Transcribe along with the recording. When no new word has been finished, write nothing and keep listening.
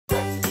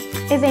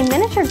Is a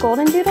miniature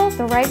Goldendoodle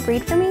the right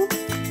breed for me?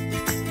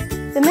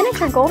 The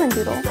miniature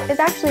Goldendoodle is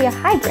actually a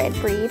hybrid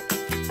breed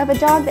of a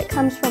dog that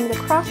comes from the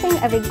crossing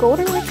of a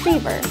golden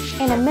retriever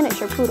and a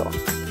miniature poodle.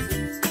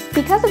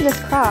 Because of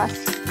this cross,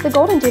 the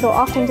Goldendoodle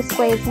often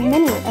displays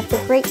many of the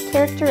great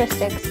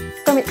characteristics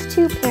from its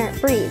two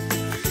parent breeds.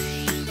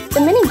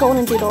 The mini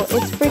Goldendoodle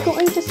is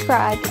frequently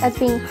described as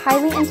being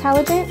highly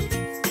intelligent,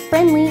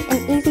 friendly,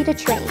 and easy to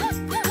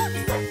train.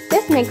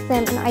 This makes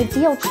them an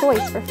ideal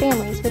choice for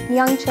families with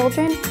young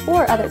children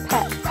or other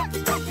pets.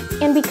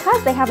 And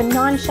because they have a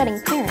non-shedding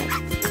parent,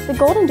 the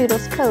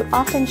Goldendoodle's coat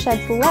often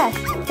sheds less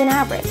than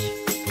average,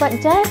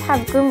 but does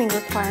have grooming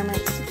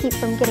requirements to keep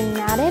from getting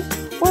matted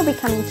or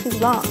becoming too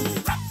long.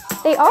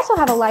 They also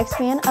have a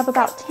lifespan of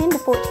about 10 to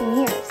 14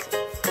 years.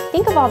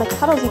 Think of all the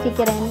cuddles you could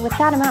get in with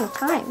that amount of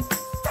time.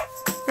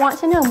 Want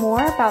to know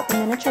more about the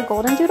miniature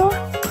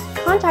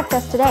Goldendoodle? Contact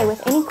us today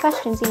with any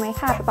questions you may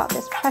have about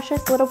this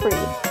precious little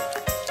breed.